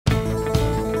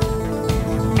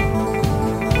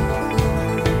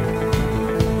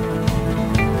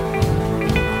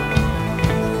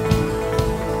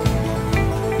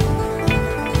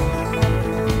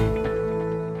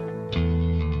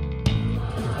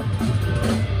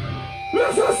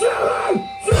Let's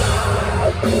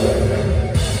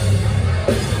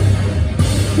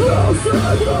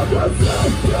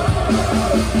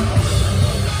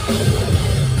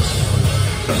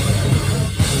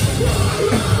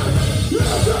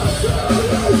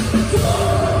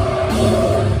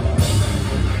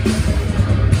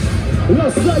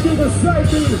take it to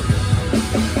safety.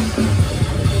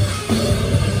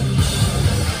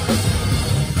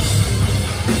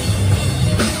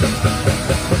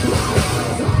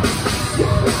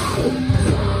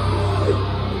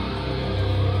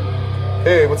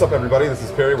 Hey, what's up everybody? This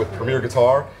is Perry with Premier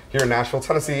Guitar here in Nashville,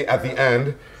 Tennessee at the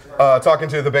End. Talking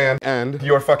to the band End,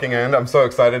 Your Fucking End. I'm so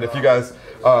excited. If you guys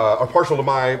are partial to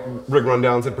my rig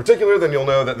rundowns in particular, then you'll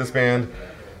know that this band,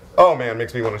 oh man,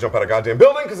 makes me want to jump out of goddamn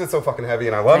building because it's so fucking heavy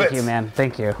and I love it. Thank you, man.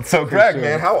 Thank you. So Greg,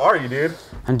 man, how are you, dude?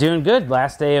 I'm doing good.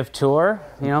 Last day of tour,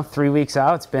 you know, 3 weeks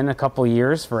out. It's been a couple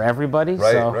years for everybody.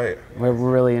 Right, so right. We're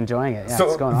really enjoying it. Yeah, so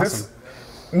it's going awesome.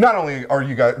 Not only are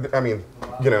you guys, I mean,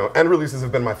 you know, End releases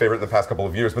have been my favorite in the past couple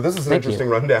of years, but this is an interesting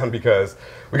rundown because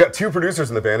we got two producers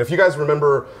in the band. If you guys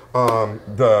remember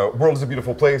the World is a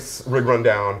Beautiful Place rig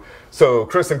rundown, so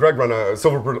Chris and Greg run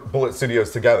Silver Bullet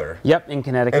Studios together. Yep, in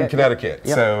Connecticut. In Connecticut.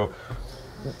 Yep. So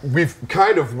we've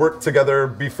kind of worked together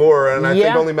before, and I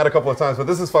think only met a couple of times, but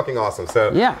this is fucking awesome.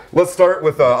 So let's start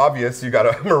with obvious. You got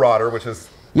a Marauder, which is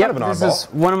kind of an oddball. This is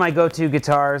one of my go-to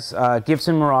guitars,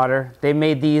 Gibson Marauder. They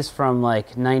made these from like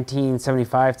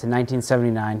 1975 to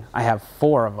 1979. I have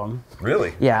 4 of them.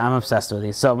 Really? Yeah, I'm obsessed with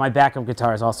these. So my backup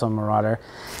guitar is also a Marauder.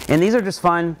 And these are just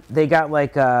fun. They got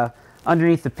like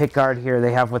underneath the pickguard here,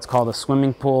 they have what's called a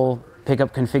swimming pool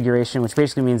pickup configuration, which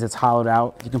basically means it's hollowed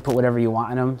out. You can put whatever you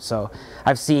want in them. So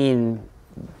I've seen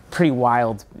pretty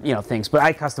wild, you know, things, but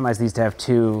I customize these to have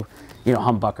 2, you know,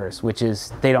 humbuckers, which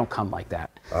is, they don't come like that.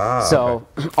 So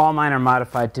all mine are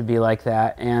modified to be like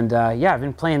that. And yeah, I've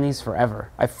been playing these forever.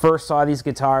 I first saw these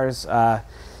guitars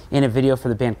in a video for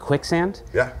the band Quicksand.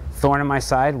 Yeah. Thorn in My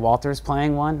Side, Walter's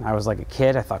playing one. I was like a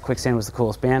kid. I thought Quicksand was the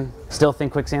coolest band. Still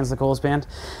think Quicksand's the coolest band.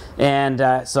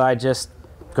 And so I just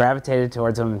gravitated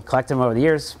towards them and collected them over the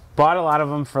years. Bought a lot of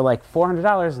them for like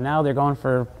 $400. Now they're going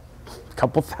for a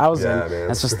couple thousand. Yeah, man,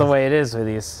 that's just the way it is with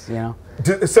these, you know.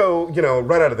 So, you know,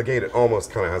 right out of the gate, it almost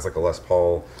kind of has like a Les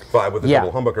Paul vibe with the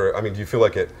double humbucker. I mean, do you feel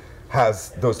like it has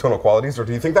those tonal qualities, or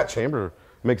do you think that chamber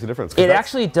makes a difference? It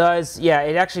actually does, yeah,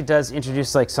 it actually does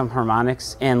introduce like some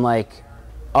harmonics, and like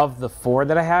of the 4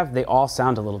 that I have, they all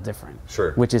sound a little different.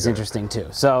 Sure. Which is interesting too.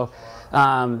 So,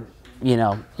 you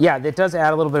know, yeah, it does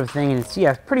add a little bit of thing, and it's,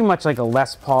 yeah, pretty much like a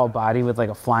Les Paul body with like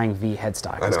a flying V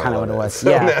headstock. That's kind of what it was.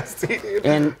 So nasty.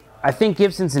 And I think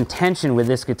Gibson's intention with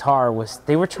this guitar was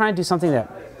they were trying to do something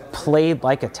that played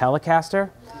like a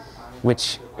Telecaster,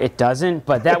 which it doesn't,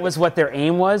 but that was what their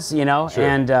aim was, you know,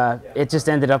 and it just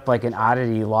ended up like an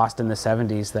oddity lost in the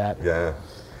 70s that... Yeah.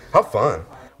 How fun.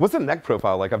 What's the neck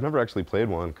profile like? I've never actually played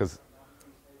one, because...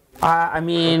 I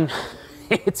mean,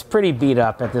 it's pretty beat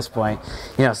up at this point,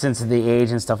 you know, since the age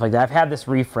and stuff like that. I've had this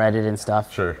refretted and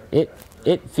stuff. Sure. It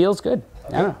feels good.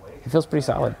 I don't know. It feels pretty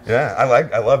solid. Yeah, I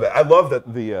love it. I love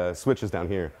that the switch is down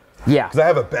here. Yeah. Because I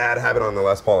have a bad habit on the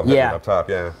Les Paul of having it up top,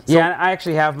 So, yeah, I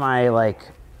actually have my, like,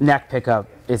 neck pickup.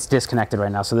 It's disconnected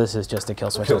right now, so this is just a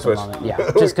kill switch at the moment.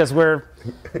 Yeah, just because we're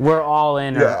all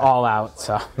in or all out,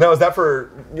 so. Now, is that for,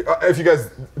 if you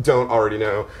guys don't already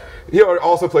know, he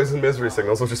also plays in Misery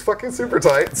Signals, which is fucking super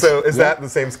tight. So is that the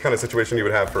same kind of situation you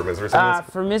would have for Misery Signals?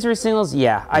 For Misery Signals,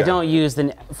 yeah. I don't use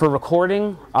for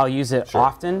recording, I'll use it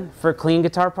often for clean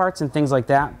guitar parts and things like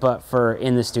that, but for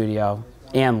in the studio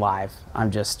and live,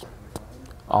 I'm just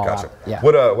all out. Yeah.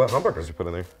 What humbuckers you put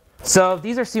in there? So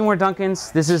these are Seymour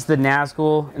Duncans. This is the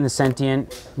Nazgul and the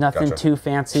Sentient. Nothing too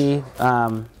fancy.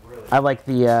 I like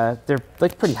the, they're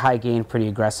like pretty high gain, pretty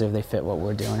aggressive. They fit what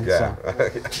we're doing. Yeah,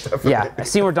 so. Yeah,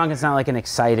 Seymour Duncan's not like an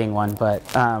exciting one, but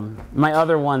my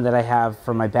other one that I have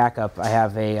for my backup, I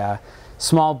have a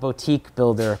small boutique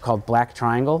builder called Black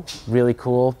Triangle, really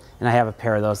cool. And I have a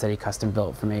pair of those that he custom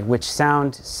built for me, which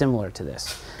sound similar to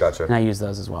this. Gotcha. And I use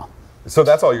those as well. So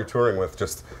that's all you're touring with,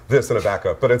 just this and a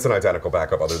backup, but it's an identical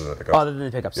backup other than the pickups. Other than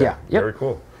the pickups, yeah. Yep. Very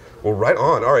cool. Well, right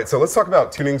on. All right, so let's talk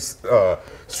about tuning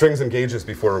strings and gauges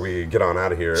before we get on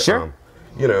out of here. Sure.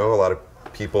 You know, a lot of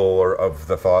people are of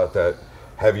the thought that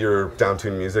heavier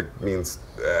down-tuned music means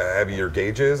heavier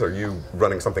gauges. Are you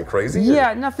running something crazy?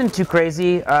 Yeah, nothing too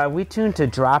crazy. We tune to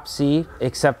drop C,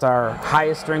 except our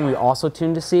highest string we also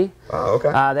tune to C. Oh,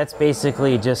 okay. That's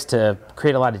basically just to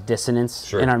create a lot of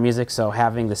dissonance in our music, so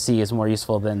having the C is more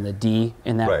useful than the D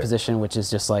in that position, which is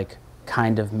just like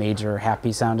kind of major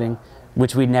happy sounding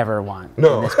which we never want.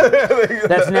 No.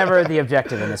 That's never the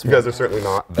objective in this You band. guys are certainly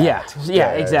not that.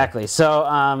 Yeah, exactly.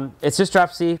 So it's just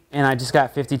drop C, and I just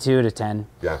got 52 to 10.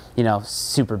 Yeah. You know,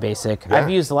 super basic. Yeah. I've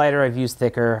used lighter, I've used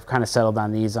thicker. I've kind of settled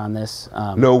on these on this.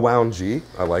 No wound G.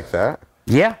 I like that.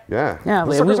 Yeah. Yeah. Yeah.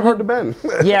 Those suckers are hard to bend.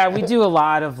 Yeah, we do a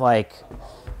lot of like,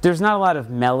 there's not a lot of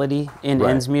melody in Right.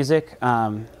 Ends music,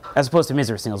 as opposed to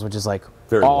Misery Singles, which is like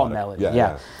Very all melodic. melody.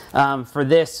 Yeah, For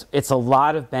this, it's a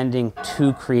lot of bending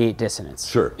to create dissonance.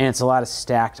 Sure. And it's a lot of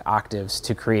stacked octaves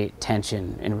to create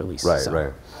tension and release. Right, So,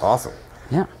 right. Awesome.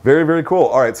 Yeah. Very, very cool.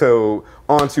 All right, so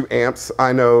on to amps.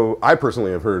 I know I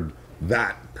personally have heard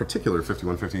that particular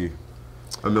 5150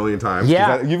 a million times. 'Cause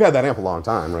Yeah. You've had that amp a long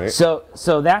time, right? So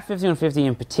that 5150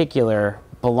 in particular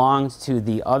belongs to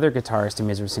the other guitarist in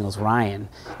Misery Singles, Ryan,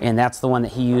 and that's the one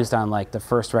that he used on like the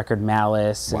first record,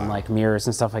 Malice, and Wow. like Mirrors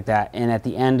and stuff like that. And at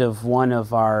the end of one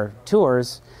of our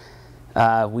tours,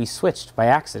 we switched by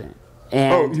accident.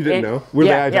 And Oh, you didn't know? Were they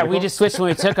yeah, identical? we just switched when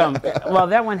we took them. Well,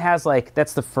 that one has like,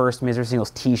 that's the first Misery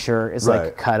Singles T-shirt. It's Right.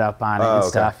 like cut up on it Oh, and okay.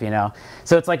 stuff, you know.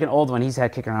 So it's like an old one he's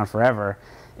had kicking around forever.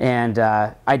 And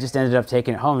I just ended up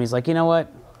taking it home. He's like, you know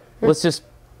what?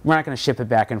 We're not going to ship it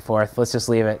back and forth. Let's just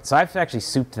leave it. So I've actually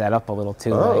souped that up a little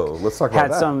too. Oh, let's talk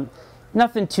about that.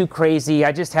 Nothing too crazy.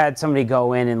 I just had somebody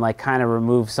go in and like kind of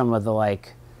remove some of the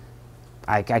like,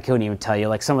 I couldn't even tell you,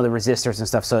 like some of the resistors and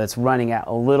stuff. So it's running at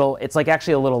a little, it's like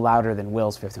actually a little louder than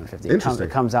Will's 5150. Interesting.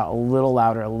 It comes out a little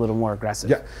louder, a little more aggressive.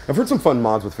 Yeah, I've heard some fun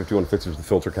mods with 5150s with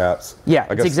filter caps. Yeah,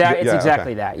 I it's guess- exactly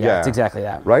okay. that. Yeah, it's exactly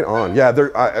that. Right on. Yeah,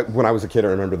 when I was a kid, I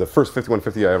remember the first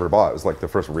 5150 I ever bought. It was like the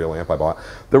first real amp I bought.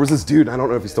 There was this dude, I don't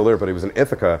know if he's still there, but he was in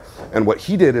Ithaca. And what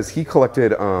he did is he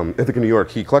collected, Ithaca, New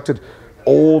York, he collected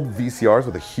old VCRs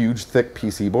with the huge, thick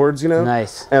PC boards, you know?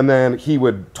 Nice. And then he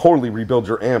would totally rebuild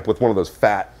your amp with one of those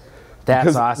fat.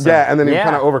 That's awesome. Yeah, and then he would Yeah.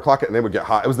 kind of overclock it and they would get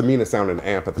hot. It was the meanest sounding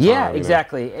amp at the time. Yeah, you know?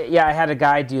 exactly. Yeah, I had a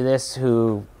guy do this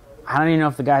who, I don't even know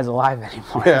if the guy's alive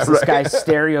anymore. Yeah, It's this right. guy,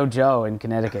 Stereo Joe in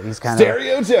Connecticut. He's kind of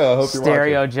Stereo Joe, I hope you're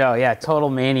Stereo watching. Joe. Yeah, total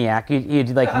maniac.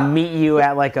 He'd like meet you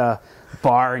at like a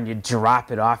bar and you'd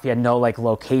drop it off. You had no like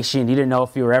location. You didn't know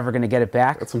if you were ever going to get it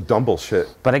back. That's some dumb bullshit.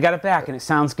 But I got it back and it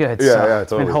sounds good. Yeah, so yeah, it's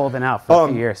totally. been holding out for a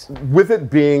few years. With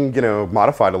it being,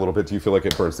 modified a little bit, do you feel like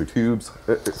it burns through tubes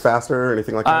faster or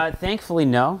anything like that? Thankfully,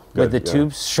 no. Good, With the yeah.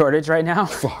 tubes shortage right now.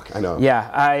 Fuck, I know.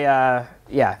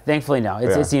 Yeah, thankfully, no.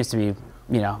 Yeah. It seems to be,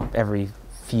 every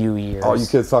few years. All you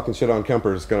kids talking shit on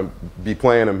Kemper is going to be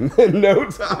playing them in no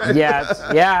time.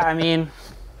 Yeah, I mean,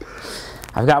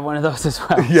 I've got one of those as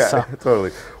well. Yeah, so.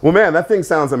 totally. Well, man, that thing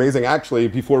sounds amazing. Actually,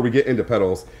 before we get into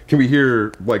pedals, can we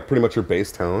hear, like, pretty much your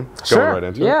bass tone? Sure. Going right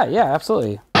into it? Yeah,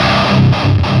 absolutely.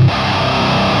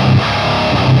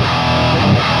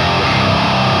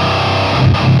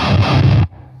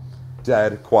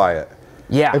 Dead quiet.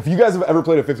 Yeah. If you guys have ever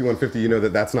played a 5150, you know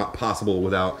that that's not possible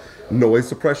without noise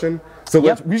suppression. So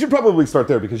Yep. we should probably start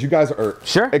there because you guys are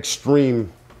Sure. extremely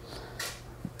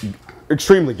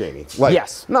gainy. Like,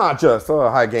 Yes. not just a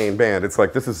high gain band. It's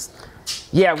like this is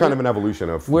Yeah, kind of an evolution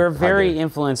of. we're high very gain.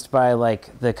 influenced by like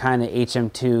the kind of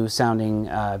HM2 sounding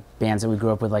bands that we grew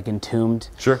up with, like Entombed.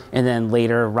 Sure. And then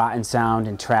later Rotten Sound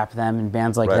and Trap Them and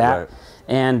bands like Right, that. right.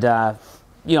 And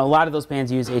a lot of those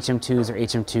bands use HM2s or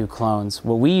HM2 clones.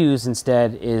 What we use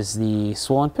instead is the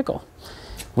Swollen Pickle,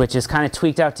 which is kind of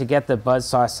tweaked out to get the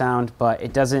buzzsaw sound, but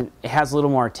it has a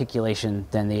little more articulation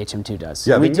than the HM2 does.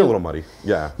 Yeah, we they can get a little muddy.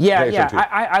 Yeah. Yeah, The yeah. HM2.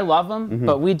 I love them,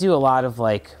 but we do a lot of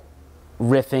like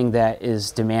riffing that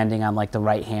is demanding on like the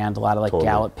right hand, a lot of like Totally.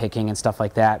 gallop picking and stuff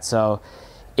like that. So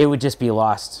it would just be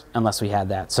lost unless we had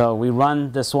that. So we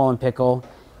run the Swollen Pickle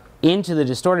into the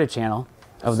distorted channel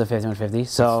of the 5150.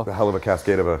 So a hell of a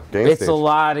cascade of a gain it's stage. a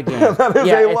lot of gain. That is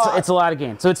yeah, a lot. it's a lot of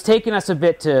gain. So it's taken us a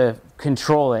bit to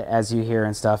control it, as you hear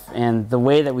and stuff. And the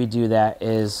way that we do that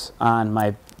is on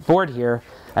my board here,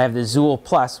 I have the Zool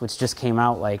Plus, which just came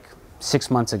out like 6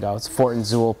 months ago. It's Fortin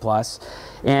Zool Plus,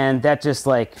 and that just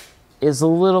like is a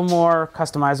little more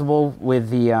customizable with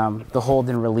the hold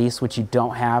and release, which you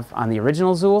don't have on the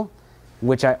original Zool,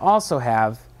 which I also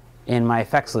have in my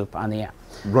effects loop on the amp.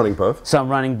 Running both? So I'm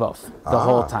running both the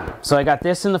whole time. So I got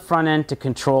this in the front end to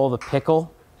control the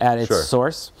pickle at its Sure.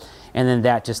 source, and then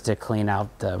that just to clean out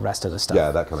the rest of the stuff.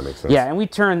 Yeah, that kind of makes sense. Yeah, and we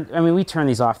turn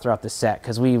these off throughout the set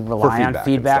because we rely on feedback and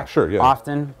feedback stuff. Sure, yeah.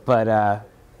 often, but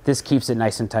this keeps it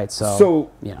nice and tight.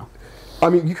 So- you know. I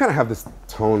mean, you kind of have this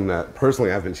tone that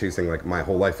personally I've been chasing like my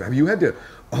whole life. Have you had to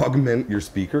augment your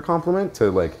speaker complement to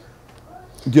like,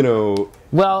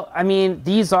 Well, I mean,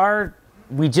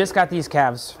 we just got these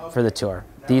cabs for the tour,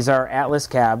 These are Atlas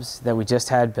cabs that we just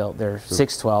had built. They're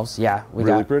 612s. Yeah, we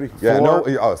Really got pretty. Yeah, four-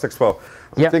 no, 612.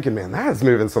 I'm Yep. thinking, man, that is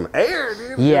moving some air,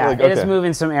 dude. Yeah, Like, it is okay.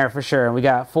 moving some air for sure. We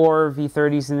got 4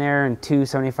 V30s in there and 2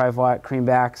 75-watt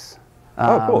creambacks.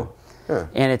 Oh, cool. Yeah.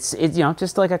 And it's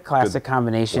just like a classic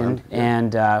combination,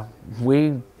 blend, yeah. and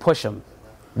we push them.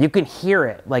 You can hear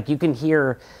it, like you can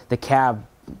hear the cab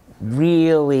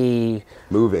really,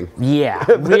 Moving.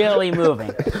 really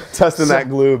moving. Testing that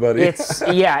glue, buddy.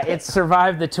 It's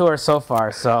survived the tour so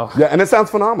far. So Yeah, and it sounds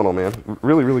phenomenal, man.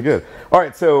 Really, really good. All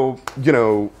right, so,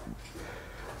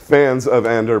 fans of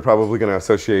End are probably going to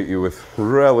associate you with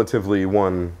relatively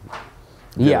one,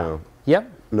 know, yep,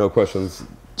 no questions,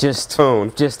 just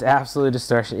tone. just absolute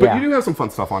distortion. But Yeah, you do have some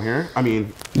fun stuff on here. I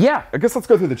mean, yeah. I guess let's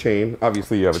go through the chain.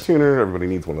 Obviously, you have a tuner. Everybody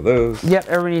needs one of those. Yep,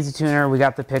 everybody needs a tuner. We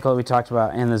got the Pickle we talked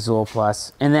about and the Zool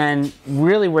Plus. And then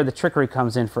really where the trickery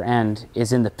comes in for End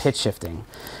is in the pitch shifting.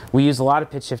 We use a lot of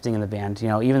pitch shifting in the band.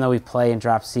 Even though we play in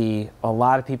drop C, a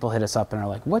lot of people hit us up and are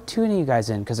like, what tuning are you guys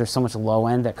in? Because there's so much low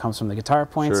end that comes from the guitar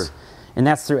points. Sure. And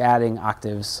that's through adding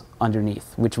octaves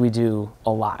underneath, which we do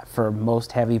a lot for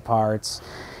most heavy parts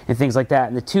and things like that.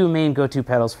 And the two main go-to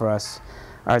pedals for us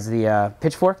are the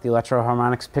Pitchfork, the Electro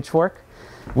Harmonix Pitchfork,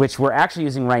 which we're actually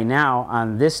using right now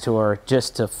on this tour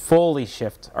just to fully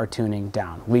shift our tuning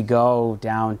down. We go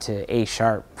down to A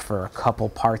sharp for a couple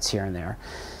parts here and there.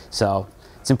 So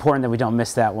it's important that we don't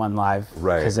miss that one live,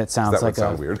 Right. because it sounds That would like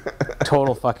sound a weird.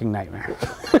 total fucking nightmare.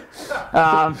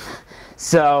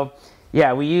 So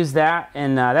yeah, we use that,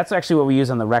 and that's actually what we use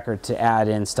on the record to add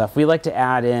in stuff. We like to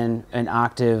add in an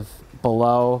octave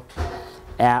below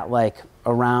at like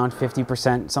around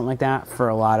 50%, something like that, for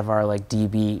a lot of our like D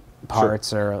beat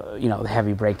parts or the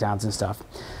heavy breakdowns and stuff.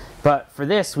 But for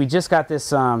this, we just got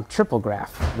this triple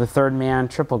graph, the Third Man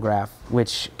triple graph,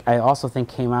 which I also think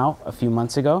came out a few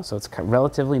months ago, so it's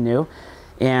relatively new.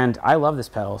 And I love this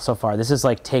pedal so far. This is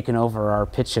like taken over our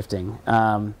pitch shifting.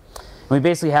 We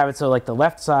basically have it so like the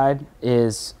left side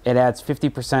it adds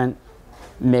 50%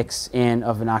 mix in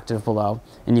of an octave below,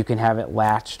 and you can have it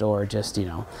latched or just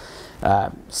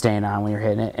staying on when you're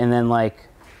hitting it. And then like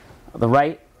the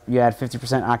right, you add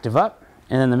 50% octave up,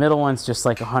 and then the middle one's just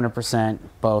like 100%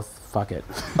 both. Fuck it.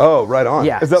 Oh, right on.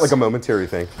 Yeah. Is that like a momentary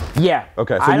thing? Yeah.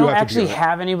 Okay, so I you don't have to do actually that.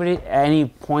 have any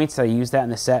points that I use that in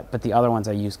the set, but the other ones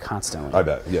I use constantly. I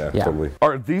bet. Yeah, Yeah. totally.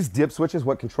 Are these dip switches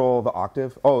what control the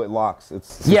octave? Oh, it locks.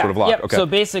 It's some Yeah, sort of lock. yep. Okay. So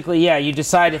basically, you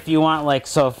decide if you want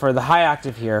so for the high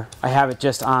octave here, I have it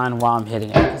just on while I'm hitting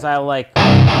it because I like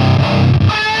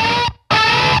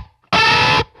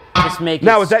just make it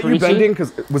Now, is that you screechy. bending?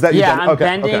 Was that you Yeah, bending? I'm Okay,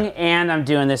 bending okay. and I'm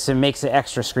doing this. It makes it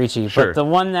extra screechy. Sure. But the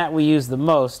one that we use the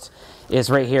most is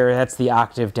right here. That's the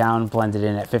octave down blended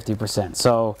in at 50%.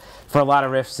 So for a lot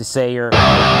of riffs, to say you're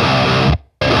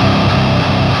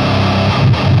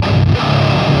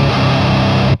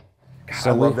I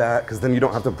love that because then you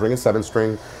don't have to bring a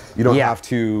 7-string. You don't Yeah. have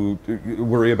to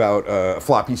worry about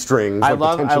floppy strings. I like the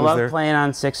love tensions there. playing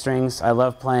on 6 strings. I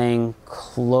love playing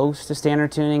close to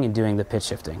standard tuning and doing the pitch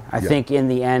shifting. I Yeah. think in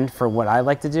the end, for what I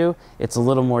like to do, it's a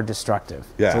little more destructive.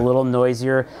 It's a Yeah. little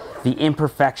noisier. The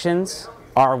imperfections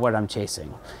are what I'm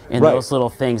chasing. And Right. those little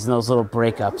things and those little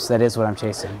breakups, that is what I'm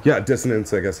chasing. Yeah,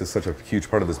 dissonance, I guess, is such a huge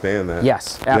part of this band. That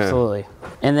Yes, absolutely.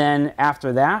 And then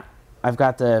after that, I've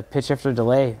got the pitch shifter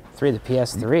delay 3, the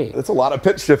PS3. It's a lot of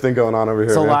pitch shifting going on over here.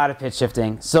 It's a man. lot of pitch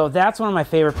shifting. So that's one of my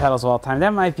favorite pedals of all time.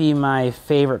 That might be my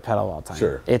favorite pedal of all time.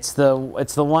 Sure. It's the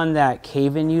one that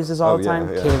Caven uses all Oh, the yeah,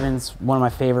 time. yeah. Caven's one of my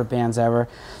favorite bands ever.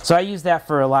 So I use that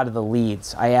for a lot of the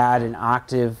leads. I add an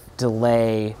octave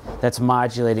delay that's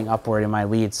modulating upward in my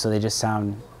leads so they just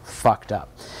sound fucked up.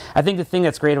 I think the thing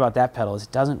that's great about that pedal is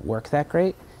it doesn't work that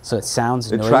great. So it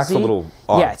sounds noisy. It tracks a little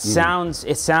off. Yeah, it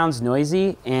sounds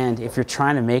noisy, and if you're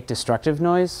trying to make destructive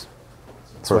noise,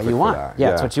 it's what Perfect you for want. that. Yeah,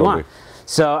 it's Yeah, what you totally. want.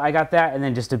 So I got that, and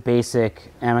then just a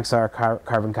basic Amixar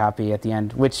carbon copy at the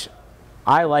end, which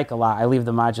I like a lot. I leave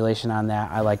the modulation on that.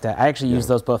 I like that. I actually use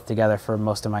those both together for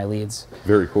most of my leads.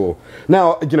 Very cool.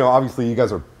 Now, obviously you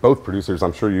guys are both producers.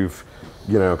 I'm sure you've,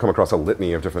 come across a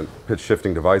litany of different pitch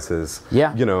shifting devices.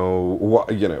 Yeah.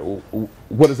 What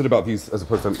is it about these as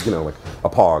opposed to, like a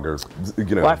POG or,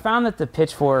 Well, I found that the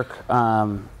Pitchfork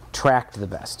tracked the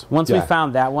best. Once we Yeah.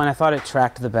 found that one, I thought it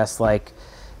tracked the best, like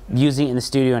using it in the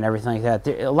studio and everything like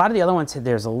that. A lot of the other ones,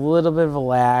 there's a little bit of a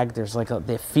lag. There's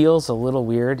it feels a little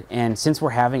weird. And since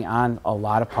we're having on a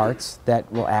lot of parts that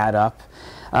will add up,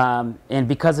 and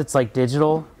because it's like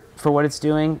digital for what it's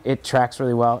doing, it tracks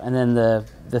really well. And then the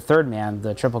Third Man,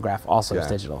 the triple graph, also is Yeah.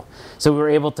 digital. So we were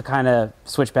able to kind of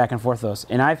switch back and forth those.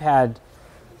 And I've had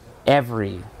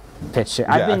every pitch shift.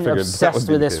 I I've been figured that would obsessed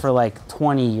be with the this case. for like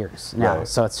 20 years now. Right.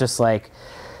 So it's just like,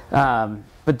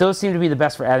 but those seem to be the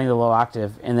best for adding the low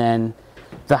octave, and then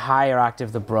the higher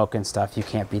octave, the broken stuff, you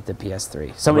can't beat the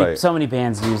PS3. So many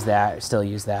bands use that, still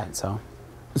use that.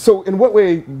 So in what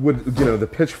way would the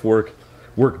Pitchfork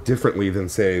work differently than,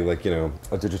 say, like, a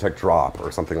Digitech Drop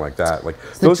or something like that? Like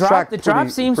the drop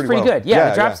seems pretty good. Yeah,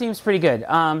 the drop yeah. seems pretty good.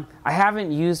 I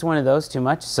haven't used one of those too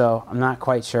much, so I'm not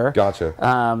quite sure.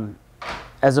 Gotcha.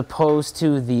 As opposed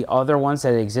to the other ones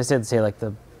that existed, say like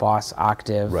the Boss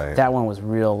Octave, right. that one was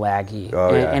real laggy.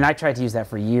 Oh, and I tried to use that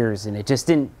for years, and it just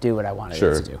didn't do what I wanted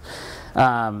it to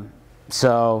do.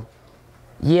 So,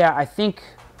 yeah, I think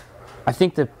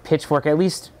the Pitchfork, at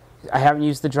least I haven't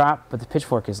used the drop, but the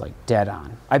Pitchfork is like dead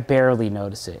on. I barely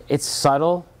notice it. It's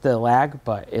subtle, the lag,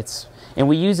 but and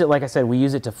we use it, like I said, we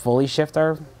use it to fully shift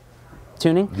our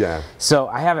tuning. Yeah. So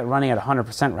I have it running at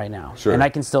 100% right now. Sure. And I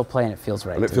can still play and it feels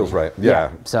right. And it feels right.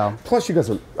 Yeah. So. Plus you guys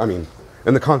are,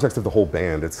 in the context of the whole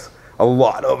band, it's a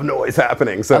lot of noise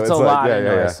happening. So that's it's a lot of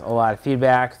noise, a lot of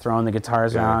feedback, throwing the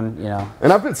guitars around,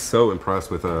 And I've been so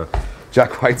impressed with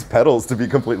Jack White's pedals, to be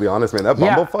completely honest, man. That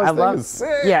Bumblefuzz thing is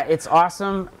sick. Yeah, it's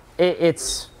awesome.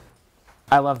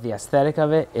 I love the aesthetic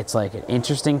of it. It's like an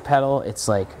interesting pedal. It's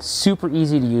like super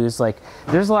easy to use. Like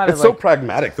there's a lot of It's so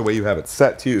pragmatic the way you have it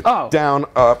set too. Oh. Down,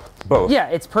 up, both. Yeah,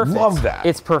 it's perfect. Love that.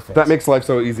 It's perfect. That makes life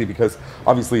so easy because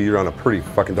obviously you're on a pretty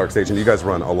fucking dark stage and you guys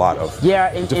run a lot of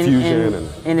diffusion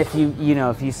and if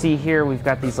if you see here, we've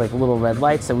got these like little red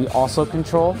lights that we also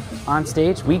control on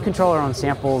stage. We control our own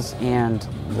samples and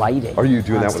lighting. Are you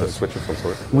doing that stage with a switch of some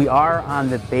sort? We are on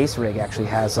the bass rig. Actually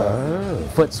has a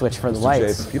foot switch for the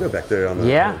lights. Jay Pepito back there on the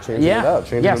changing it up.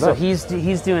 So he's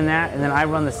doing that, and then I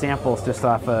run the samples just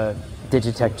off a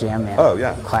Digitech Jam Man. Oh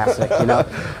yeah, classic.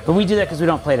 But we do that because we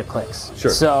don't play to clicks.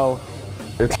 Sure. So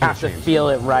it's have to feel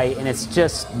it right, and it's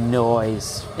just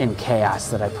noise and chaos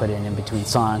that I put in between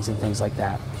songs and things like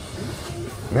that.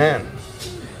 Man,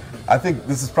 I think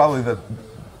this is probably the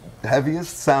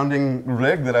heaviest sounding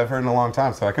rig that I've heard in a long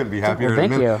time, so I couldn't be happier. Well,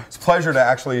 thank you. It's a pleasure to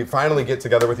actually finally get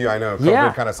together with you. I know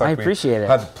COVID kind of sucked. I appreciate it.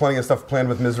 Had plenty of stuff planned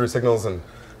with Misery Signals and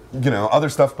other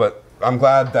stuff, but I'm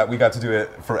glad that we got to do it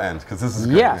for End, because this is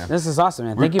good, man. This is awesome,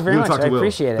 man. Thank you very much. I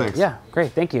appreciate it. Thanks. Yeah,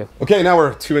 great. Thank you. Okay, now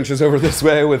we're 2 inches over this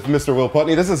way with Mr. Will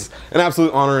Putney. This is an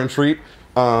absolute honor and treat.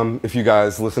 If you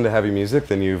guys listen to heavy music,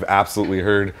 then you've absolutely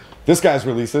heard this guy's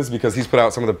releases, because he's put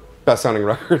out some of the best sounding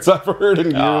records I've heard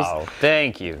in years. Oh,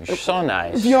 thank you. You're so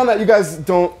nice. Beyond that, you guys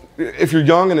don't, if you're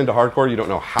young and into hardcore, you don't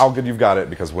know how good you've got it,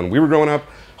 because when we were growing up,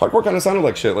 hardcore kind of sounded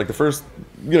like shit. Like the first,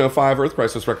 5 Earth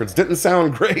Crisis records didn't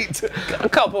sound great. A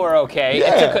couple were okay.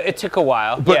 Yeah. It took a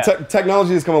while. But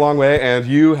technology has come a long way, and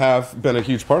you have been a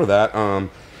huge part of that.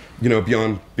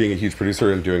 Beyond being a huge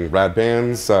producer and doing rad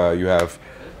bands, you have,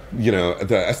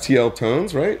 the STL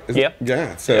tones, right? Yep.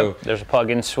 Yeah. So yep. There's a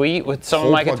plug-in suite with some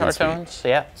of my guitar tones.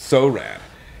 Yeah. So rad.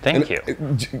 Thank you.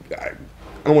 I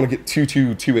don't want to get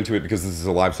too into it because this is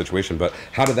a live situation, but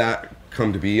how did that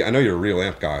come to be? I know you're a real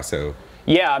amp guy, so.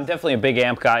 Yeah, I'm definitely a big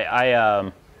amp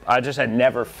guy. I just had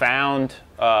never found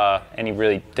any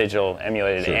really digital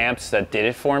emulated amps that did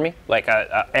it for me. Like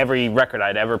every record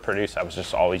I'd ever produced, I was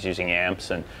just always using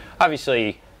amps, and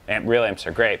obviously real amps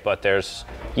are great, but there's,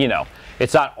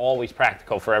 it's not always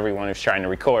practical for everyone who's trying to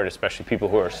record, especially people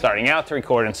who are starting out to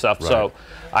record and stuff. Right. So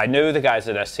I knew the guys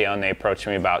at STL, and they approached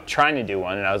me about trying to do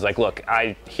one, and I was like, look,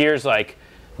 here's like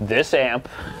this amp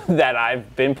that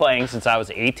I've been playing since I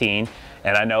was 18,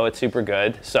 and I know it's super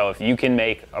good, so if you can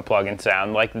make a plug-in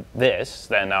sound like this,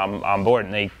 then I'm on board,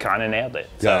 and they kind of nailed it.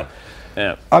 So,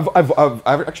 yeah.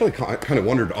 I've actually kind of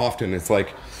wondered often, it's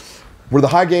like, were the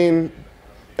high gain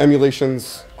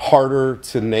emulations harder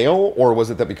to nail, or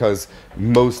was it that because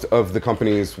most of the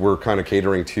companies were kind of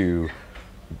catering to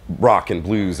rock and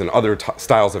blues and other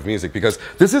styles of music? Because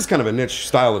this is kind of a niche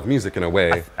style of music in a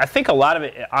way. I think a lot of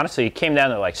it, honestly, it came down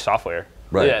to like software.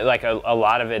 Right. Yeah, like a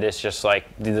lot of it is just like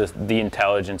the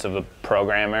intelligence of a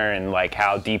programmer and like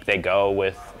how deep they go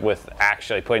with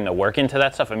actually putting the work into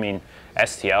that stuff. I mean,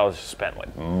 STL has spent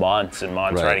like months and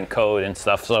months writing code and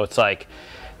stuff, so it's like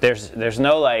there's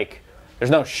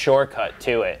no shortcut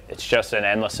to it. It's just an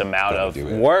endless amount of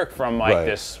work from like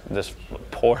this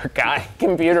poor guy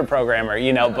computer programmer,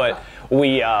 but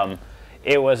we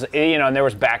it was, and there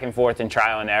was back and forth and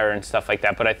trial and error and stuff like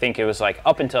that, but I think it was like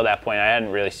up until that point I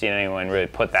hadn't really seen anyone really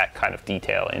put that kind of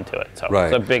detail into it. So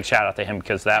it's a big shout out to him,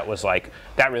 because that was like,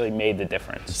 that really made the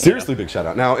difference. Seriously, big shout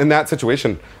out. Now in that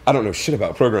situation, I don't know shit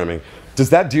about programming.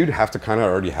 Does that dude have to kind of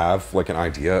already have like an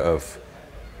idea of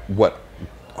what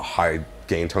high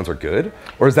gain tones are good,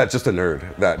 or is that just a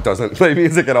nerd that doesn't play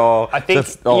music at all? I think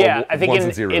I think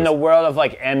in the world of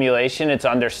like emulation, it's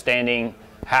understanding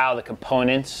how the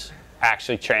components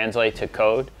actually translate to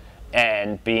code,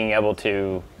 and being able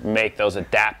to make those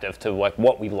adaptive to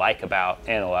what we like about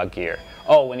analog gear.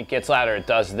 Oh, when it gets louder, it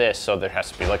does this, so there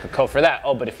has to be like a code for that.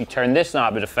 Oh, but if you turn this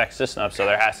knob, it affects this knob, so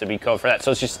there has to be code for that.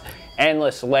 So it's just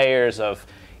endless layers of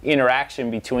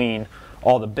interaction between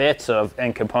all the bits of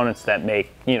and components that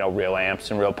make, you know, real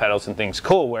amps and real pedals and things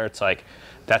cool, where it's like,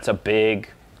 that's a big,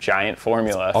 giant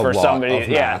formula for somebody.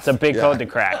 Yeah, it's a big code to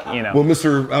crack, you know. Well,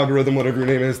 Mr. Algorithm, whatever your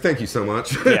name is, thank you so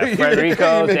much. Yeah,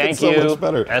 Federico, thank you. So much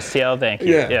better. STL, thank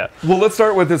you. Yeah. Well, let's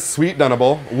start with this sweet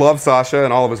Dunable. Love Sasha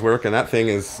and all of his work, and that thing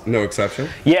is no exception.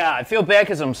 Yeah, I feel bad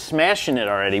because I'm smashing it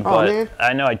already, but man.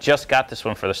 I know I just got this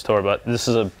one for the store, but this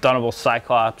is a Dunable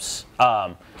Cyclops.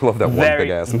 Love that one big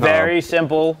ass knob. Very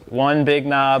simple, one big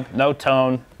knob, no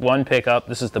tone, one pickup.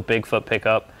 This is the Bigfoot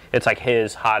pickup. It's like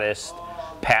his hottest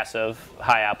passive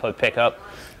high output pickup.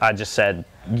 I just said,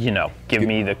 you know, give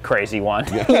me the crazy one.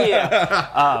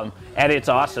 Yeah. And it's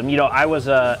awesome. You know, I was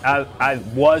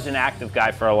an active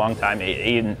guy for a long time,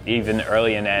 even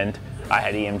early in end. I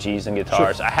had EMGs and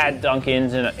guitars. Sure. I had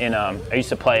Duncans I used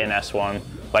to play in S1,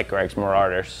 like Greg's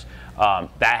Marauders. That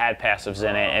had passives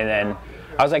in it, and then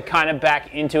I was like kind of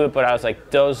back into it, but I was like,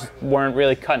 those weren't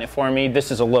really cutting it for me.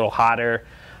 This is a little hotter.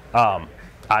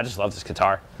 I just love this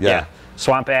guitar. Yeah.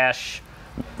 Swamp Ash,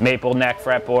 maple neck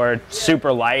fretboard,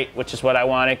 super light, which is what I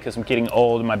wanted because I'm getting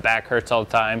old and my back hurts all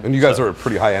the time. And you guys are a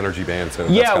pretty high energy band, so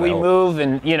yeah, we move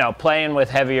and, you know, playing with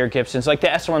heavier Gibsons. Like the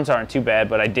S1s aren't too bad,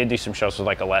 but I did do some shows with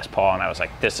like a Les Paul, and I was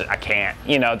like, I can't.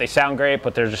 You know, they sound great,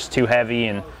 but they're just too heavy,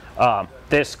 and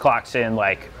this clocks in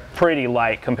like pretty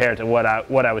light compared to what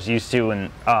I was used to, and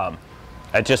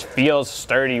it just feels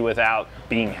sturdy without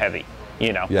being heavy.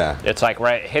 You know, it's like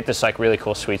hit this like really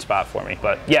cool sweet spot for me.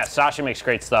 But yeah, Sasha makes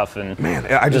great stuff, and man,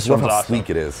 I just love how sleek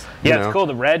it is. Yeah, it's cool.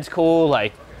 The red's cool.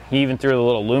 Like he even threw the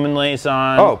little lumen lace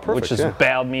on, which has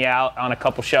bailed me out on a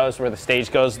couple shows where the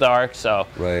stage goes dark. So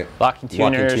locking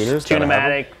tuners,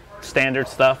 Tune-o-matic, standard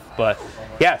stuff. But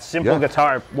yeah, simple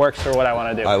guitar works for what I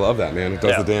want to do. I love that, man. It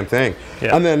does the damn thing.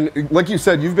 Yeah. And then, like you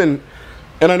said, you've been,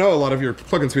 and I know a lot of your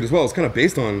plug-in suite as well is kind of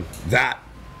based on that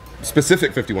specific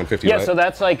 5150, yeah, right? So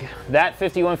that's like that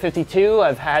 5152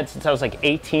 I've had since I was like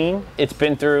 18. It's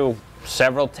been through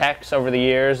several techs over the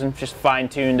years and just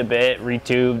fine-tuned a bit,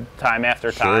 retubed time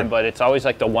after time, but it's always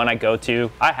like the one I go to.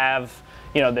 I have,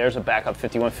 you know, there's a backup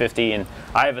 5150, and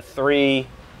I have a 3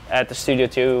 at the Studio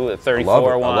 2, a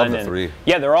 34 one. I love the 3.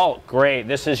 Yeah, they're all great.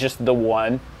 This is just the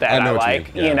one that I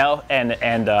like, you know, and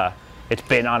it's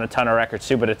been on a ton of records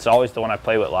too, but it's always the one I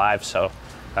play with live, so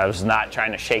I was not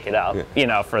trying to shake it up, you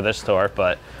know, for this tour,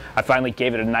 but I finally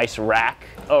gave it a nice rack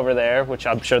over there, which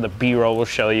I'm sure the B-roll will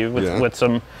show you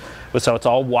so it's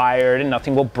all wired and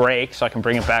nothing will break, so I can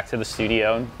bring it back to the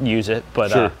studio and use it.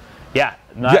 But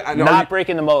not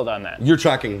breaking the mold on that. You're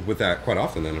tracking with that quite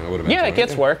often, then I would imagine. Yeah, it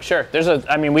gets work. Sure.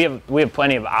 I mean, we have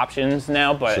plenty of options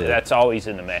now, but that's always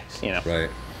in the mix, you know. Right.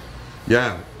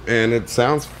 Yeah, and it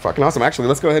sounds fucking awesome. Actually,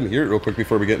 let's go ahead and hear it real quick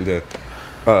before we get into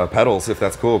pedals, if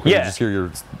that's cool. Could you just hear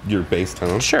your bass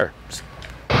tone? Sure.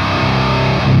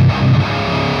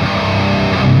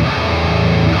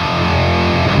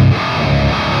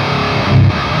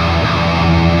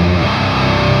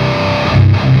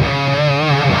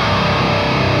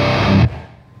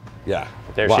 Yeah.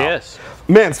 There she is.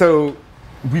 Man, so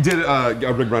we did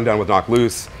a big rundown with Knock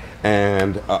Loose,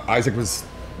 and Isaac was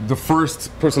the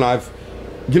first person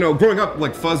growing up,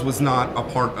 like fuzz was not a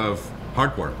part of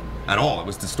hardcore at all. It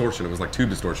was distortion. It was like tube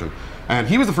distortion. And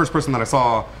he was the first person that I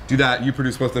saw do that. You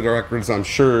produced both of the records. I'm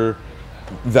sure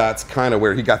that's kind of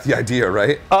where he got the idea,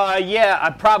 right? Yeah,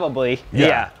 probably.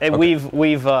 Yeah. And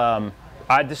Okay.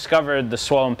 I discovered the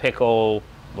Swollen Pickle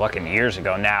fucking years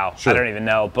ago now. I don't even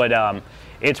know, but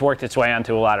it's worked its way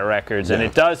onto a lot of records, and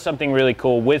it does something really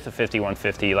cool with the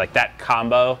 5150. Like that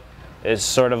combo is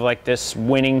sort of like this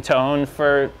winning tone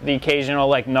for the occasional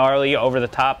like gnarly over the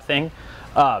top thing.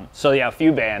 So yeah, a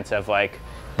few bands have like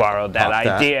borrowed that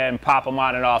idea and pop them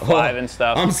on and off live and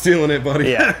stuff. I'm stealing it, buddy.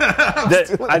 Yeah.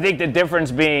 I think the difference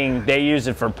being they use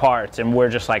it for parts, and we're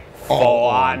just like full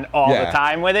on all the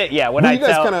time with it. Yeah. When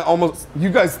you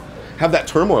guys have that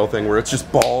turmoil thing where it's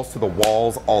just balls to the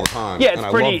walls all the time. Yeah, I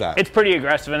love that. It's pretty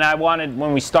aggressive, and I wanted,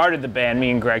 when we started the band,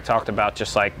 me and Greg talked about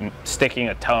just like sticking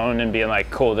a tone and being like,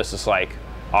 cool, this is like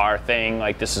our thing,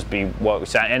 like this is what we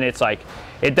sound, and it's like,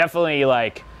 it definitely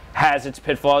like has its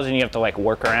pitfalls and you have to like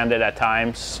work around it at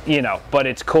times, you know, but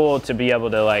it's cool to be able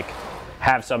to like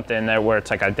have something there where it's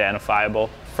like identifiable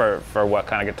for what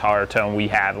kind of guitar tone we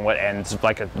have and what ends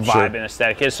like a vibe and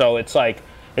aesthetic is, so it's like,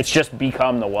 it's just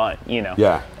become the one, you know.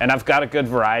 Yeah. And I've got a good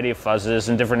variety of fuzzes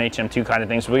and different HM2 kind of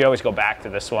things. We always go back to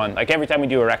this one. Like every time we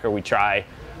do a record, we try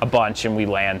a bunch and we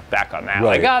land back on that.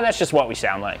 Right. Like, oh, that's just what we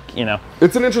sound like, you know?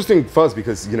 It's an interesting fuzz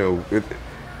because, you know,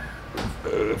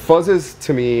 fuzzes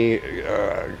to me,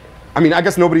 I mean, I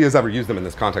guess nobody has ever used them in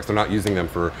this context. They're not using them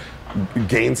for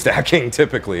gain stacking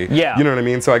typically. Yeah. You know what I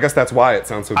mean? So I guess that's why it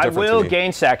sounds so different I will to me.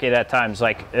 gain stack it at times.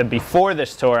 Like before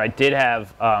this tour, I did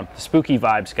have the Spooky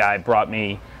Vibes guy brought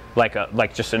me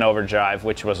like just an overdrive,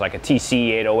 which was like a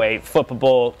TC 808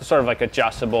 flippable, sort of like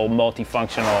adjustable,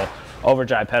 multifunctional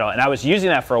overdrive pedal. And I was using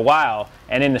that for a while,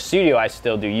 and in the studio I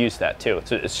still do use that too.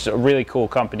 It's a really cool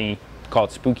company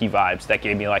called Spooky Vibes that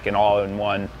gave me like an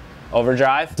all-in-one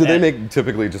overdrive. Do they make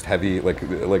typically just heavy like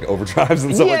overdrives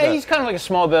and stuff like that? Yeah, he's kind of like a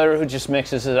small builder who just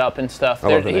mixes it up and stuff. I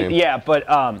love the name. Yeah, but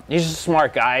he's just a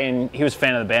smart guy, and he was a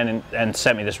fan of the band and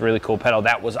sent me this really cool pedal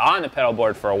that was on the pedal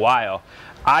board for a while.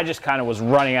 I just kind of was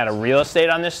running out of real estate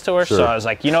on this tour, Sure. so I was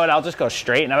like, you know what, I'll just go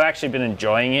straight, and I've actually been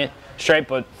enjoying it straight,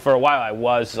 but for a while I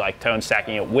was like tone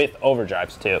stacking it with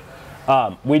overdrives too.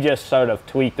 We just sort of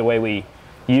tweaked the way we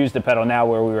use the pedal now,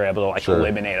 where we were able to like Sure.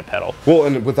 eliminate a pedal. Well,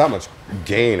 and with that much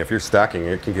gain, if you're stacking,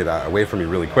 it can get away from you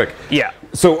really quick. Yeah.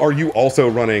 So are you also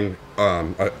running a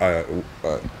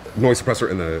noise suppressor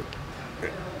in the...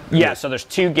 Yeah, so there's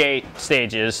two gate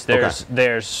stages.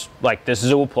 There's like this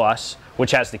Zool Plus,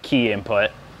 which has the key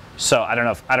input. So I don't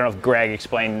know if Greg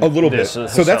explained A little this. bit.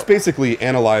 So that's basically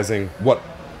analyzing what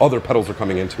other pedals are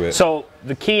coming into it. So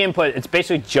the key input, it's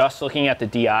basically just looking at the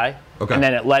DI, Okay. and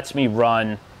then it lets me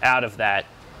run out of that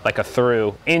like a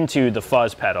through into the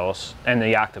fuzz pedals and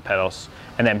the octave pedals,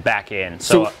 and then back in.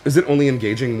 So is it only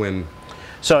engaging when...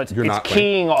 So it's not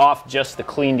keying off just the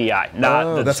clean DI,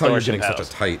 not the that's how you're distortion getting such pedals.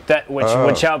 a tight... That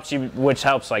which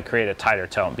helps like create a tighter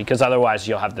tone, because otherwise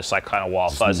you'll have this like kind of wall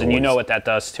fuzz, and you know noise. what that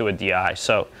does to a DI.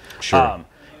 So Sure.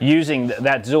 using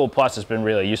that Zool Plus has been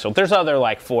really useful. There's other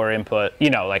like four input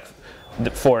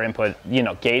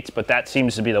gates, but that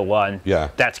seems to be the one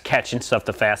that's catching stuff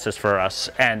the fastest for us.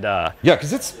 And Yeah,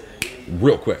 because it's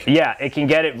real quick. yeah, it can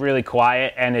get it really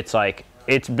quiet, and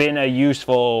it's been a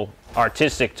useful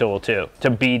artistic tool too, to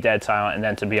be dead silent and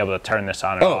then to be able to turn this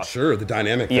on and Oh, off. sure. The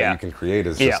dynamic that Yeah. you can create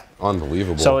is just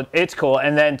unbelievable. So it's cool.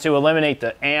 And then to eliminate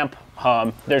the amp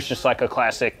hum, there's just like a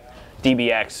classic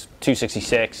DBX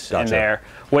 266 in Gotcha. there,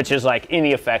 which is like in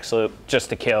the effects loop just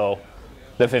to kill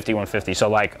the 5150. So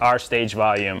like our stage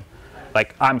volume,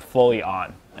 like I'm fully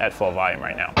on at full volume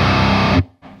right now.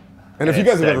 and if you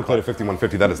guys have ever played a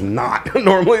 5150, that is not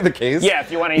normally the case. Yeah,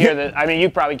 if you want to hear the, I mean, you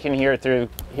probably can hear it through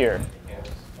here.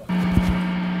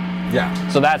 Yeah.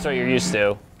 So that's what you're used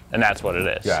to, and that's what it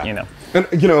is, Yeah. you know. And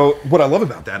you know what I love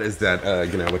about that is that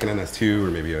like an NS2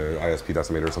 or maybe a ISP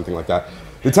decimator or something like that,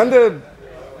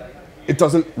 it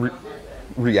doesn't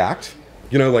react.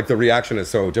 You know, like the reaction is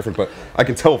so different. But I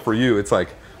can tell for you, it's like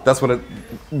that's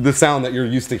the sound that you're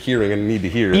used to hearing and need to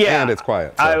hear. Yeah, and it's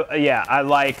quiet. So. I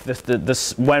like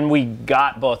this. When we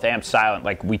got both amps silent,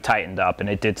 like we tightened up, and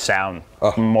it did sound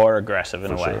more aggressive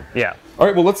in a way. sure. Yeah. All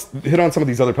right, well let's hit on some of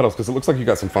these other pedals because it looks like you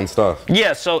got some fun stuff.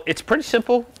 Yeah, so it's pretty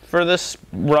simple for this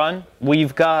run. We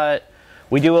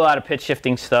do a lot of pitch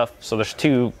shifting stuff, so there's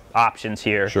two options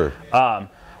here. Sure.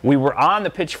 We were on the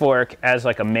Pitchfork as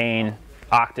like a main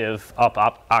octave up,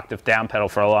 octave down pedal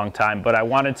for a long time, but I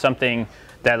wanted something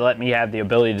that let me have the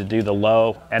ability to do the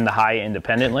low and the high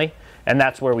independently, and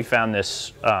that's where we found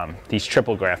these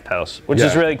triple graph pedals, which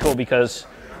is really cool because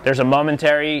there's a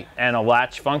momentary and a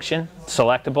latch function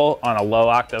selectable on a low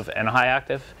octave and a high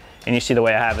octave, and you see the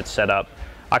way I have it set up.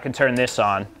 I can turn this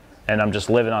on, and I'm just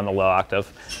living on the low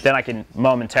octave. Then I can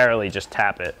momentarily just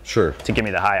tap it to give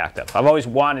me the high octave. I've always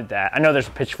wanted that. I know there's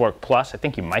a Pitchfork Plus. I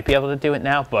think you might be able to do it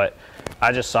now, but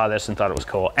I just saw this and thought it was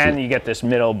cool. And you get this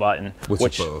middle button,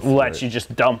 which lets you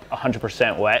just dump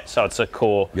 100% wet, so it's a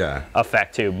cool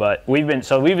effect too. But we've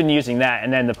been using that,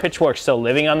 and then the Pitchfork's still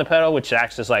living on the pedal, which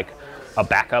acts as like a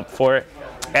backup for it.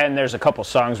 And there's a couple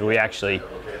songs where we actually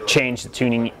change the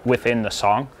tuning within the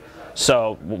song.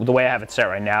 So the way I have it set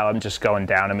right now, I'm just going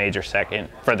down a major second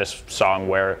for this song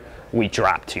where we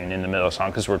drop tune in the middle of the song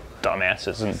because we're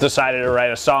dumbasses and decided to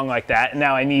write a song like that, and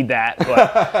now I need that.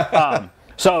 But,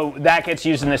 so that gets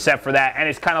used in the set for that, and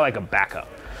it's kind of like a backup.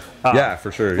 Yeah,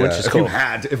 for sure. Which is cool.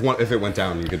 If it went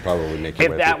down, you could probably make your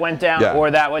way. If that went down or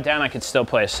that went down, I could still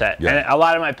play a set. Yeah. And a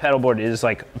lot of my pedal board is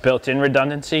like built-in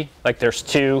redundancy. Like there's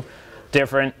two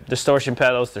different distortion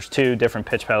pedals, there's two different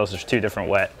pitch pedals, there's two different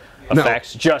wet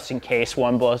effects, just in case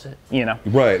one blows it, you know.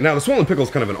 Right. Now the Swollen Pickle is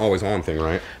kind of an always-on thing,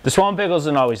 right? The Swollen Pickle is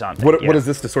an always-on thing. What is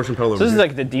this distortion pedal? So this is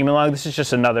like the Demon Log. This is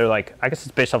just another, like, I guess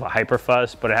it's based off a Hyper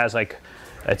Fuzz, but it has like,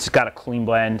 it's got a clean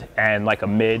blend and like a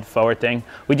mid forward thing.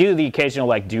 We do the occasional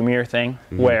like Doomier thing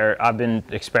where I've been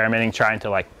experimenting trying to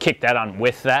like kick that on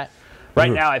with that.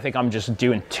 Right now, I think I'm just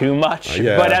doing too much.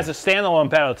 Yeah. But as a standalone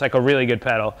pedal, it's like a really good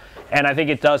pedal. And I think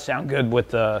it does sound good with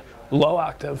the low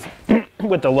octave,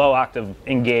 with the low octave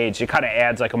engaged. It kind of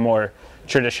adds like a more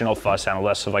traditional fuzz sound,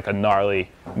 less of like a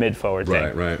gnarly mid-forward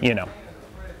thing. Right. You know.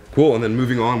 Cool, and then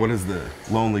moving on, what is the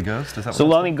Lonely Ghost? Is that So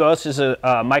what Lonely Ghost is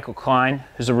a Michael Klein,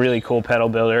 who's a really cool pedal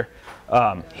builder.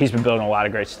 He's been building a lot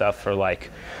of great stuff for like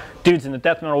dudes in the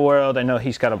death metal world. I know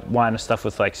he's got a line of stuff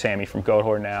with like Sammy from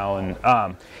Goatwhore now,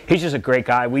 and he's just a great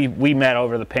guy. We met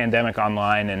over the pandemic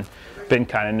online and been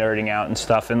kind of nerding out and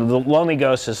stuff. And the Lonely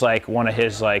Ghost is like one of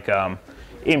his like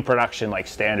in production like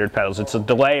standard pedals. It's a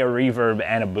delay, a reverb,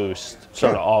 and a boost,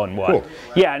 sort of all in one. Cool.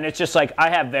 Yeah, and it's just like I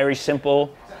have very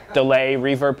simple delay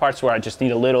reverb parts where I just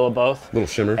need a little of both. Little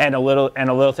shimmer. And a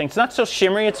little thing. It's not so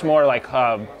shimmery. It's more like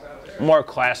more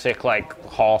classic like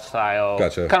Hall style.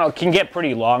 Gotcha. Kind of can get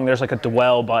pretty long. There's like a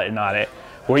dwell button on it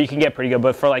where you can get pretty good.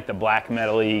 But for like the black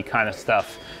metal-y kind of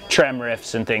stuff, trem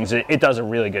riffs and things, it does a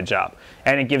really good job.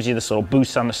 And it gives you this little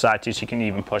boost on the side too, so you can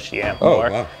even push the amp more.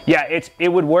 Wow. Yeah,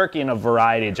 it would work in a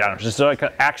variety of genres. It's like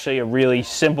actually a really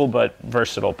simple but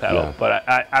versatile pedal. Yeah. But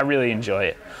I really enjoy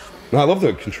it. No, I love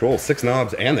the control, 6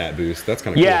 knobs and that boost. That's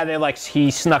kind of Yeah, cool. they like he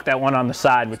snuck that one on the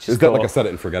side, which is Is that cool. like a set it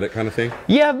and forget it kind of thing?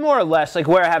 Yeah, more or less. Like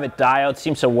where I have it dialed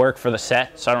seems to work for the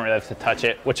set, so I don't really have to touch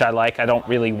it, which I like. I don't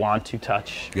really want to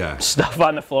touch stuff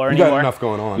on the floor You anymore. got enough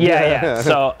going on. Yeah.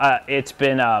 So it's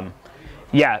been,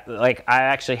 like I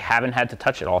actually haven't had to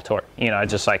touch it all tour. You know, I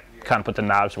just like kind of put the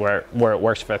knobs where it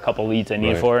works for a couple leads I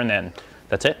need for, and then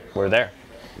that's it. We're there.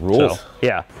 Rules. So,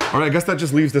 yeah. All right, I guess that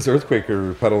just leaves this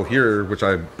Earthquaker pedal here, which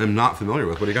I am not familiar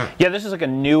with. What do you got? Yeah, this is like a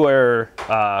newer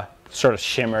sort of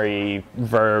shimmery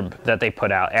verb that they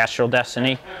put out, Astral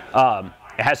Destiny.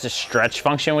 It has this stretch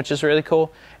function, which is really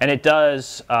cool. And it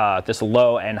does this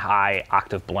low and high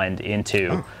octave blend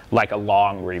into like a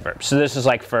long reverb. So this is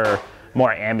like for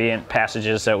more ambient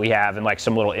passages that we have and like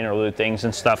some little interlude things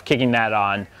and stuff, kicking that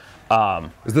on.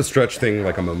 Is the stretch thing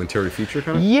like a momentary feature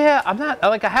kind of? Yeah,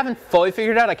 I haven't fully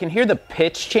figured it out. I can hear the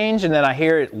pitch change and then I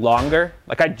hear it longer.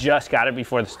 Like I just got it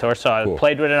before this tour, so I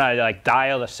played with it and I like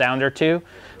dialed a sound or two.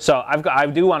 So I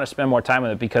do want to spend more time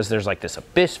with it because there's like this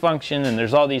abyss function and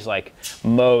there's all these like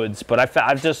modes, but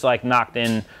I've just like knocked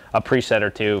in a preset or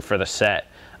two for the set.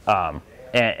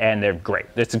 And they're great.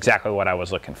 That's exactly what I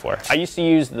was looking for. I used to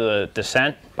use the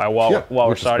Descent by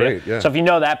Walrus Audio. Yeah. So if you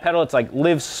know that pedal, it's like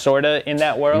lives sorta in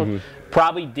that world.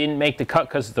 Probably didn't make the cut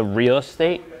because of the real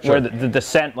estate, where the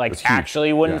Descent like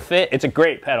actually wouldn't fit. It's a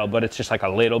great pedal, but it's just like a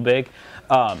little big.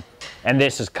 And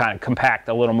this is kind of compact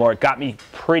a little more. It got me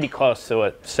pretty close to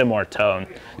a similar tone.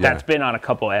 That's been on a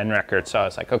couple N records, so I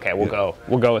was like, okay,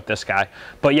 we'll go with this guy.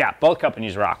 But yeah, both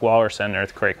companies rock, Walrus and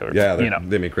Earthquaker. Yeah,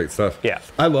 they make great stuff. Yeah.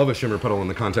 I love a shimmer pedal in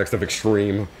the context of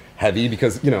extreme heavy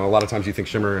because, you know, a lot of times you think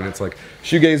shimmer and it's like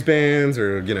shoegaze bands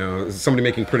or, you know, somebody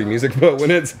making pretty music, but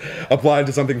when it's applied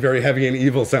to something very heavy and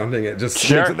evil sounding, it just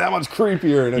makes it that much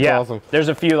creepier, and it's awesome. There's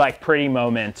a few like pretty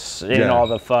moments in all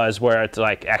the fuzz where it's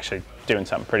like actually doing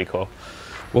something pretty cool.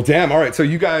 Well, damn. All right. So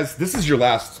you guys, this is your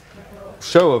last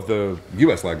show of the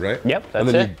U.S. leg, right? Yep, that's And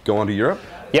then it. you go on to Europe?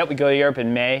 Yep, we go to Europe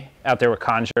in May, out there with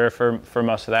Conjure for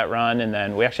most of that run, and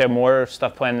then we actually have more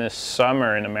stuff planned this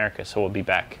summer in America, so we'll be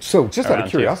back. So just out of around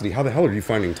curiosity, how the hell are you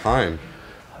finding time?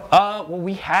 Well,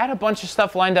 we had a bunch of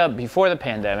stuff lined up before the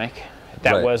pandemic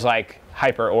that was like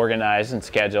hyper organized and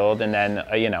scheduled, and then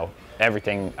you know,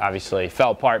 everything obviously fell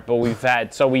apart. But we've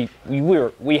had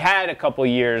we had a couple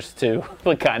years to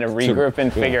kind of regroup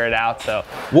and figure it out. So,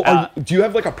 well, do you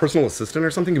have like a personal assistant or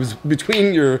something? It was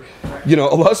between your, you know,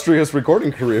 illustrious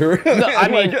recording career. No, I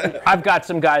mean, I've got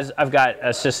some guys. I've got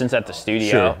assistants at the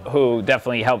studio who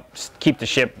definitely help keep the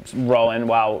ship rolling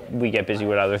while we get busy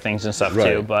with other things and stuff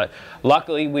too. But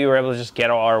luckily, we were able to just get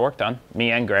all our work done,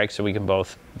 me and Greg, so we can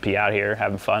both be out here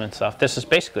having fun and stuff. This is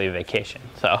basically a vacation,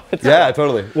 so it's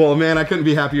totally. Well, man, I couldn't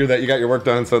be happier that you got your work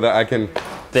done so that I can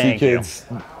see kids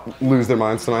lose their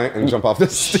minds tonight and jump off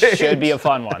this stage. Should be a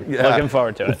fun one. Looking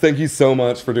forward to it. Well, thank you so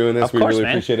much for doing this. Of course, we really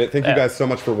man. appreciate it. Thank you guys so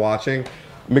much for watching.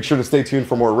 Make sure to stay tuned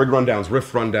for more rig rundowns,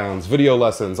 riff rundowns, video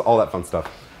lessons, all that fun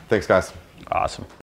stuff. Thanks, guys. Awesome.